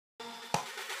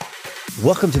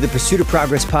Welcome to the Pursuit of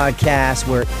Progress podcast,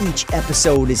 where each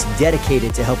episode is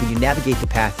dedicated to helping you navigate the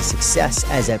path to success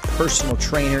as a personal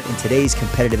trainer in today's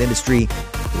competitive industry.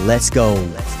 Let's go.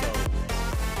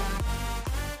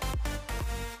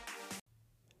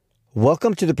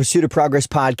 Welcome to the Pursuit of Progress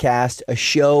podcast, a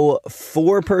show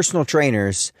for personal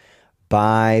trainers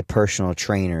by personal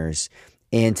trainers.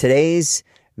 In today's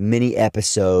mini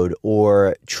episode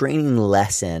or training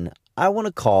lesson, I want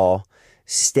to call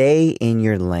Stay in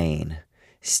Your Lane.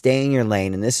 Stay in your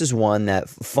lane. And this is one that,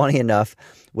 funny enough,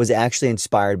 was actually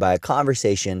inspired by a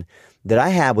conversation that I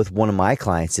had with one of my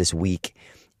clients this week,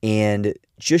 and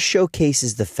just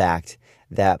showcases the fact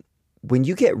that when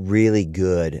you get really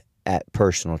good at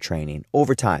personal training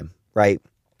over time, right?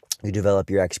 You develop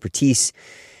your expertise,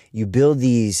 you build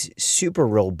these super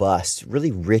robust,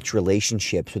 really rich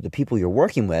relationships with the people you're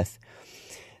working with.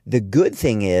 The good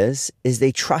thing is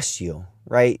they trust you,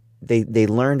 right? They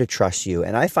learn to trust you.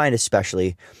 And I find,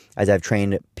 especially as I've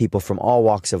trained people from all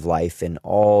walks of life and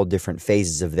all different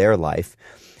phases of their life,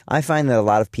 I find that a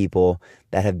lot of people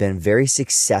that have been very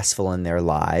successful in their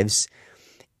lives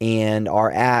and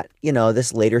are at,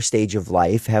 this later stage of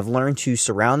life have learned to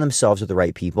surround themselves with the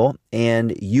right people.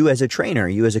 And you as a trainer,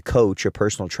 you as a coach, a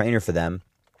personal trainer for them,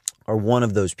 are one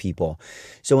of those people.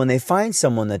 So when they find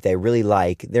someone that they really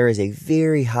like, there is a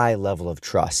very high level of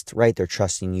trust, right? They're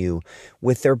trusting you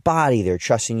with their body. They're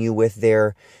trusting you with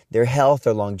their health,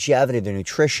 their longevity, their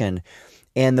nutrition.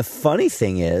 And the funny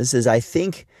thing is I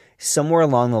think somewhere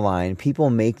along the line, people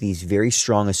make these very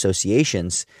strong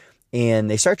associations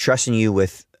and they start trusting you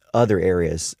with other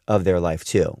areas of their life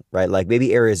too, right? Like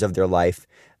maybe areas of their life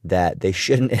that they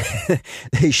shouldn't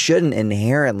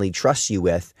inherently trust you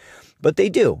with. But they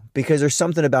do, because there's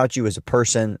something about you as a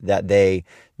person that they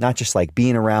not just like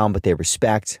being around, but they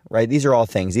respect, right? These are all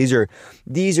things. These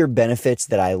are benefits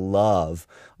that I love.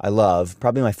 I love.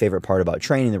 Probably my favorite part about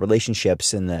training, the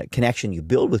relationships and the connection you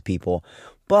build with people.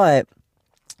 But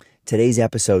today's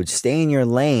episode, stay in your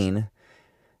lane,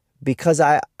 because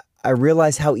I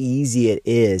realize how easy it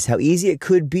is, how easy it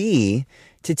could be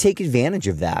to take advantage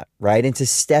of that, right? And to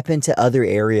step into other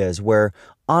areas where,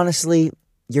 honestly,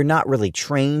 you're not really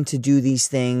trained to do these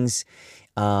things.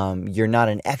 You're not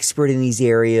an expert in these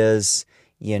areas.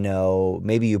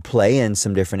 Maybe you play in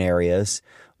some different areas.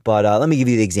 But let me give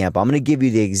you the example. I'm going to give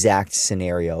you the exact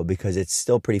scenario because it's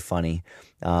still pretty funny.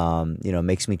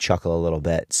 Makes me chuckle a little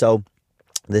bit. So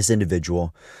this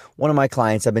individual, one of my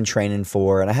clients I've been training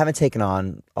for, and I haven't taken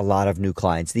on a lot of new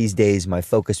clients. These days, my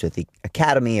focus with the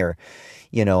academy or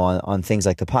on things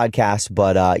like the podcast.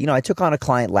 But, I took on a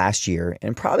client last year,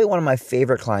 and probably one of my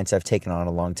favorite clients I've taken on in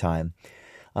a long time.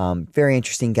 Very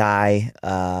interesting guy,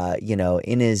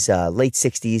 in his late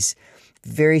 60s,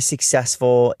 very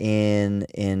successful in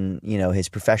his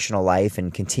professional life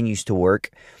and continues to work.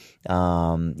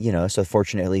 So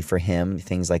fortunately for him,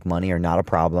 things like money are not a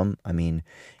problem. I mean,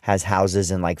 has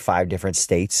houses in like 5 different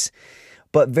states.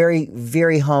 But very,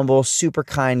 very humble, super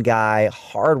kind guy,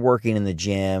 hardworking in the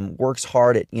gym, works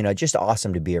hard at, just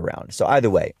awesome to be around. So either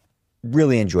way,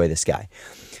 really enjoy this guy.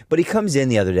 But he comes in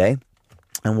the other day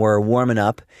and we're warming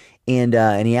up and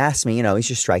he asked me, he's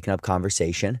just striking up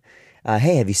conversation.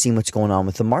 Hey, have you seen what's going on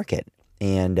with the market?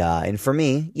 And for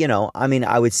me,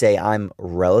 I would say I'm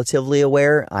relatively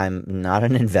aware. I'm not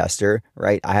an investor,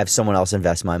 right? I have someone else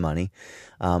invest my money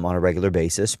on a regular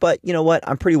basis. But you know what?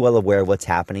 I'm pretty well aware of what's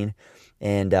happening.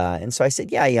 And so I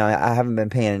said, I haven't been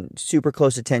paying super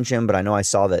close attention, but I know I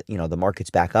saw that, the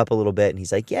market's back up a little bit. And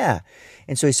he's like, yeah.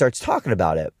 And so he starts talking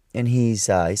about it. And he's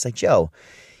like, Joe,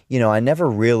 I never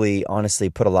really honestly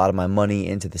put a lot of my money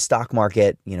into the stock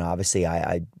market. Obviously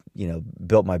I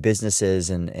built my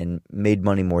businesses and made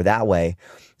money more that way.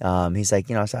 He's like,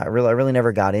 so I really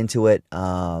never got into it.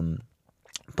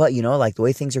 But like the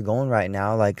way things are going right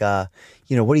now, like, what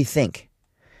do you think?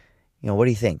 What do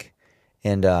you think?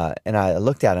 And I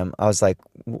looked at him. I was like,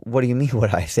 what do you mean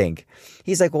what I think?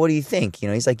 He's like, well, what do you think?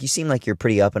 He's like, you seem like you're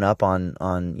pretty up and up on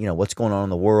what's going on in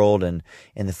the world and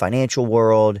in the financial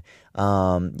world.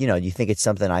 Do you think it's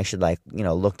something I should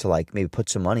look to maybe put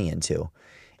some money into?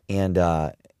 And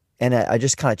I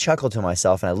just kind of chuckled to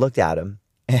myself and I looked at him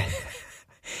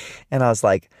and I was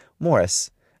like, Morris,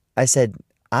 I said,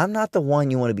 I'm not the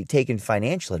one you want to be taking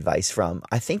financial advice from.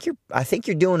 I think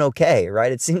you're doing okay,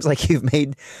 right? It seems like you've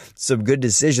made some good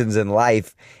decisions in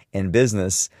life and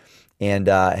business. And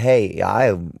hey,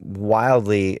 I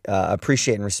wildly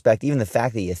appreciate and respect even the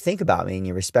fact that you think about me and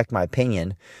you respect my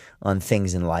opinion on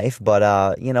things in life.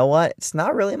 But you know what? It's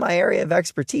not really my area of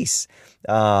expertise.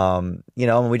 And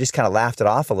we just kind of laughed it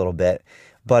off a little bit.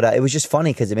 But it was just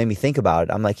funny because it made me think about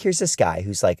it. I'm like, here's this guy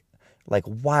who's like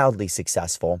wildly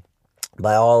successful.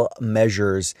 by all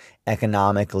measures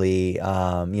economically,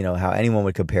 how anyone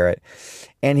would compare it.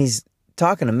 And he's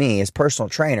talking to me as personal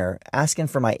trainer, asking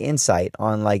for my insight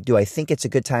on like, do I think it's a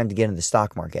good time to get into the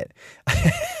stock market?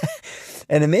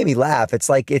 And it made me laugh. It's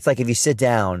like if you sit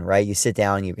down, right? You sit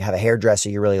down, you have a hairdresser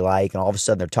you really like, and all of a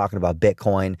sudden they're talking about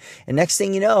Bitcoin. And next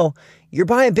thing you know, you're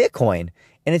buying Bitcoin.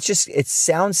 And it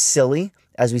sounds silly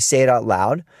as we say it out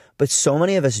loud, but so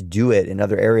many of us do it in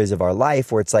other areas of our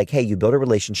life where it's like, hey, you build a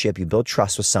relationship, you build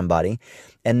trust with somebody,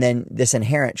 and then this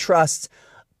inherent trust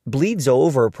bleeds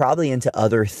over probably into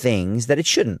other things that it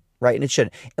shouldn't, right? And it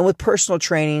shouldn't. And with personal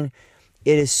training,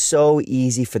 it is so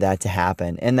easy for that to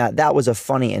happen. And that was a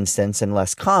funny instance and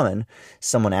less common.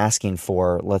 Someone asking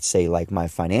for, let's say, like my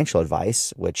financial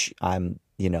advice, which I'm,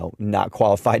 not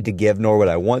qualified to give, nor would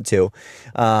I want to.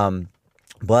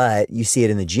 But you see it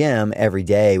in the gym every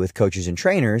day with coaches and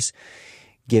trainers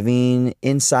giving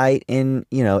insight and,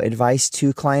 advice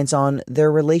to clients on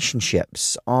their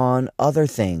relationships, on other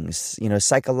things,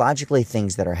 psychologically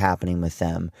things that are happening with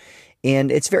them.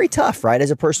 And it's very tough, right? As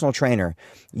a personal trainer,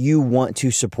 you want to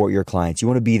support your clients. You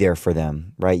want to be there for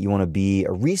them, right? You want to be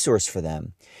a resource for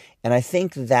them. And I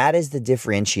think that is the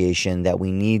differentiation that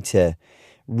we need to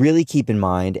really keep in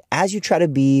mind as you try to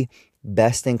be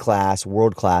best in class,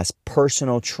 world class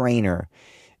personal trainer,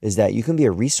 is that you can be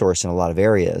a resource in a lot of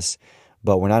areas,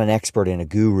 but we're not an expert and a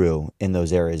guru in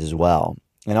those areas as well.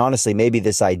 And honestly, maybe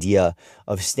this idea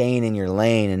of staying in your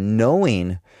lane and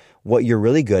knowing what you're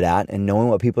really good at and knowing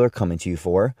what people are coming to you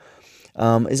for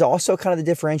is also kind of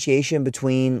the differentiation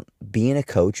between being a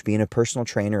coach, being a personal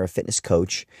trainer, a fitness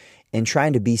coach, and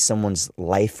trying to be someone's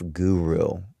life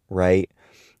guru, right?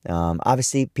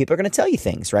 Obviously, people are going to tell you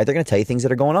things, right? They're going to tell you things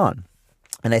that are going on.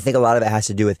 And I think a lot of it has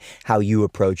to do with how you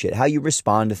approach it, how you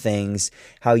respond to things,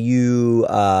 how you,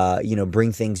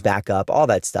 bring things back up, all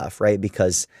that stuff, right?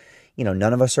 Because,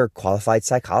 none of us are qualified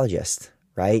psychologists,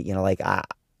 right?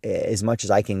 As much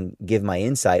as I can give my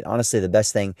insight, honestly, the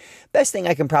best thing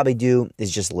I can probably do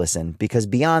is just listen. Because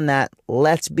beyond that,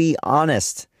 let's be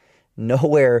honest,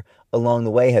 nowhere along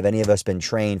the way have any of us been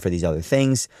trained for these other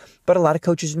things, but a lot of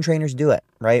coaches and trainers do it,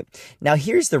 right? Now,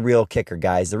 here's the real kicker,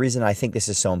 guys. The reason I think this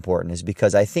is so important is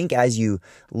because I think as you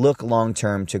look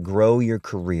long-term to grow your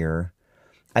career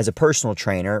as a personal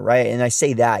trainer, right? And I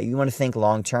say that, you want to think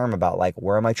long-term about like,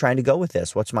 where am I trying to go with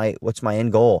this? What's my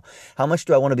end goal? How much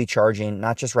do I want to be charging,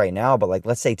 not just right now, but like,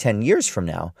 let's say 10 years from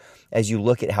now, as you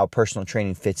look at how personal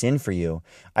training fits in for you?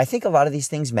 I think a lot of these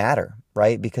things matter,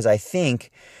 right? Because I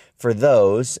think for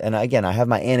those, and again, I have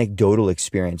my anecdotal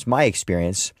experience, my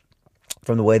experience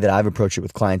from the way that I've approached it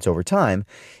with clients over time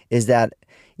is that,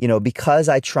 because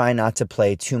I try not to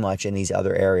play too much in these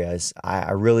other areas,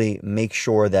 I really make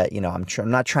sure that,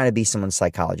 I'm not trying to be someone's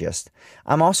psychologist.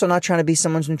 I'm also not trying to be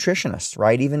someone's nutritionist,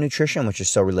 right? Even nutrition, which is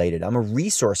so related. I'm a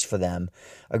resource for them,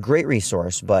 a great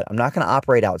resource, but I'm not going to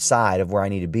operate outside of where I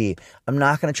need to be. I'm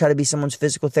not going to try to be someone's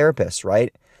physical therapist,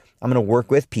 right? I'm going to work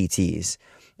with PTs.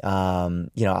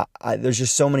 There's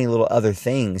just so many little other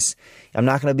things. I'm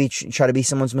not going to try to be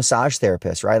someone's massage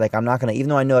therapist, right? Like I'm not going to, even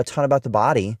though I know a ton about the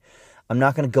body, I'm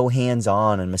not going to go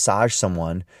hands-on and massage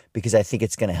someone because I think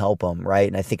it's going to help them, right?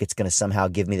 And I think it's going to somehow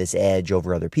give me this edge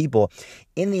over other people.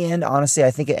 In the end, honestly, I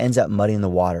think it ends up muddying the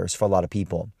waters for a lot of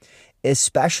people,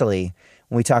 especially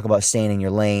when we talk about staying in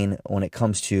your lane when it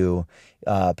comes to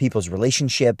people's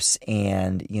relationships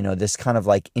and, this kind of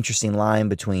like interesting line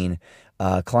between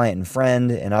client and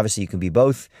friend. And obviously you can be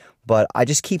both, but I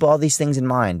just keep all these things in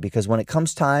mind because when it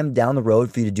comes time down the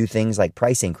road for you to do things like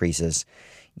price increases,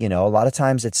 a lot of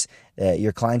times it's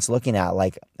your clients looking at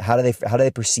like, how do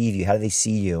they perceive you? How do they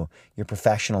see you? Your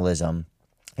professionalism.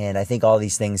 And I think all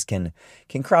these things can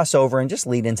cross over and just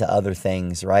lead into other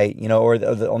things, right? Or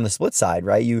on the split side,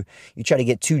 right? You try to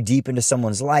get too deep into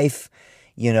someone's life,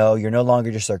 you're no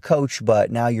longer just their coach, but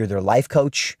now you're their life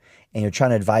coach and you're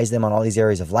trying to advise them on all these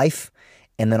areas of life.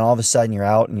 And then all of a sudden you're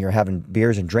out and you're having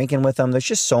beers and drinking with them. There's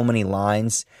just so many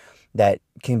lines that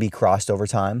can be crossed over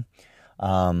time.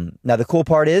 Now the cool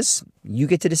part is you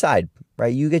get to decide,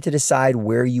 right? You get to decide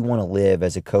where you want to live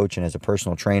as a coach and as a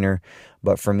personal trainer.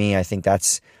 But for me, I think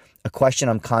that's a question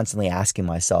I'm constantly asking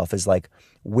myself is like,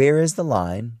 where is the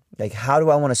line? Like, how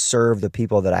do I want to serve the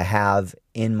people that I have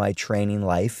in my training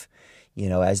life,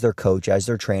 as their coach, as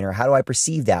their trainer? How do I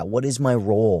perceive that? What is my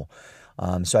role?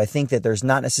 So I think that there's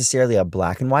not necessarily a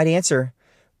black and white answer,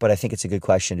 but I think it's a good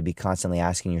question to be constantly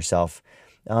asking yourself.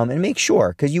 And make sure,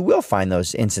 because you will find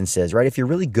those instances, right? If you're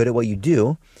really good at what you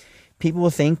do, people will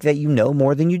think that you know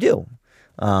more than you do.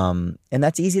 And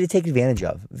that's easy to take advantage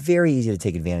of, very easy to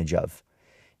take advantage of.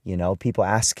 People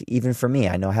ask even for me.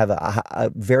 I know I have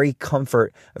a very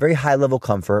high level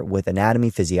comfort with anatomy,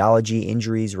 physiology,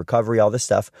 injuries, recovery, all this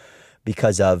stuff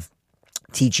because of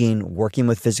teaching, working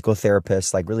with physical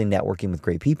therapists, like really networking with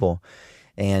great people.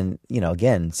 And,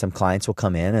 again, some clients will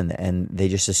come in and they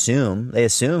just assume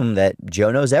that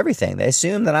Joe knows everything. They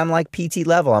assume that I'm like PT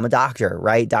level. I'm a doctor,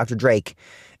 right? Dr. Drake.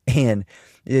 And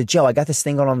Joe, I got this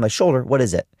thing going on my shoulder. What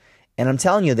is it? And I'm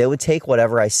telling you, they would take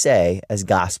whatever I say as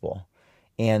gospel.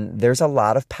 And there's a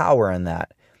lot of power in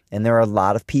that. And there are a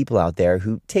lot of people out there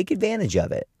who take advantage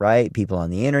of it, right? People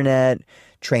on the internet,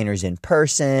 trainers in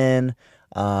person,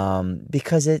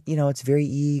 because it's very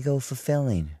ego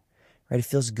fulfilling, right? It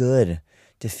feels good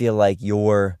to feel like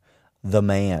you're the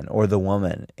man or the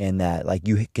woman and that like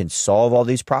you can solve all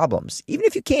these problems, even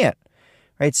if you can't,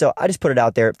 right? So I just put it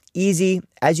out there. Easy.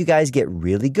 As you guys get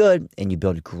really good and you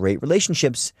build great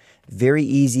relationships, very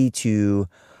easy to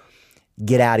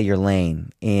get out of your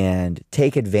lane and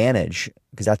take advantage,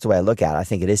 because that's the way I look at it. I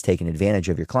think it is taking advantage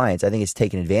of your clients. I think it's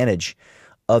taking advantage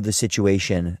of the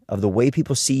situation, of the way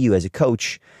people see you as a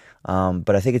coach.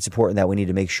 But I think it's important that we need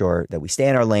to make sure that we stay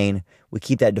in our lane. We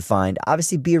keep that defined.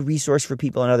 Obviously, be a resource for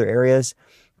people in other areas.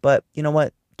 But you know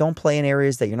what? Don't play in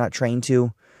areas that you're not trained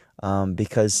to,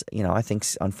 because, I think,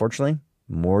 unfortunately,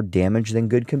 more damage than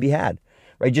good can be had.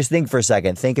 Right? Just think for a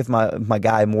second. Think if my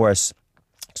guy Morris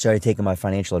started taking my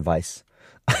financial advice,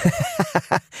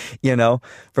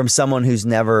 from someone who's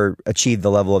never achieved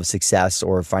the level of success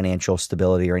or financial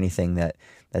stability or anything that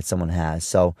someone has.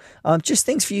 So just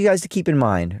things for you guys to keep in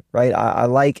mind, right? I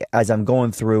like, as I'm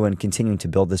going through and continuing to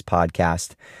build this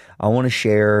podcast, I want to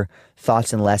share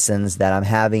thoughts and lessons that I'm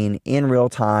having in real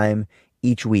time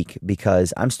each week,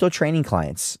 because I'm still training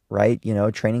clients, right?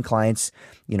 Training clients,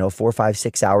 4, 5,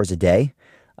 6 hours a day.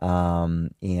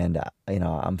 I'm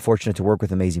fortunate to work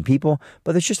with amazing people,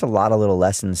 but there's just a lot of little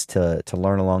lessons to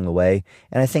learn along the way.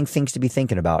 And I think things to be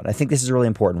thinking about. I think this is a really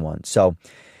important one. So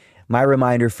my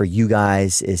reminder for you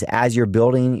guys is, as you're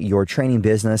building your training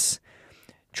business,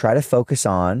 try to focus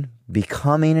on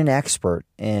becoming an expert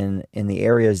in the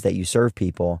areas that you serve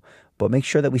people, but make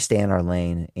sure that we stay in our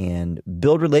lane and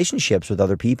build relationships with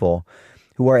other people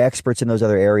who are experts in those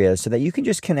other areas so that you can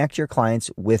just connect your clients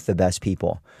with the best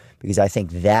people. Because I think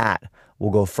that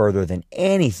will go further than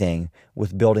anything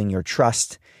with building your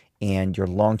trust and your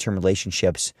long-term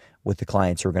relationships with the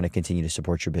clients who are going to continue to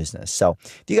support your business. So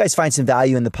if you guys find some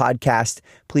value in the podcast,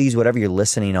 please, whatever you're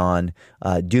listening on,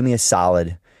 do me a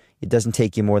solid. It doesn't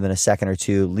take you more than a second or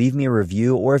two. Leave me a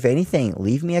review, or if anything,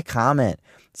 leave me a comment.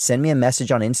 Send me a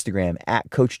message on Instagram at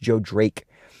Coach Joe Drake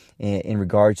in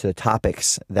regard to the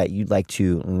topics that you'd like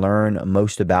to learn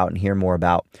most about and hear more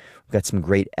about. We've got some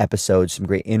great episodes, some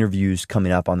great interviews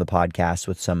coming up on the podcast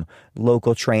with some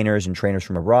local trainers and trainers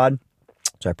from abroad.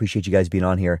 So I appreciate you guys being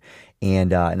on here,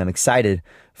 and I'm excited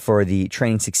for the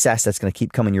training success that's going to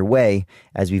keep coming your way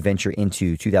as we venture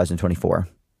into 2024.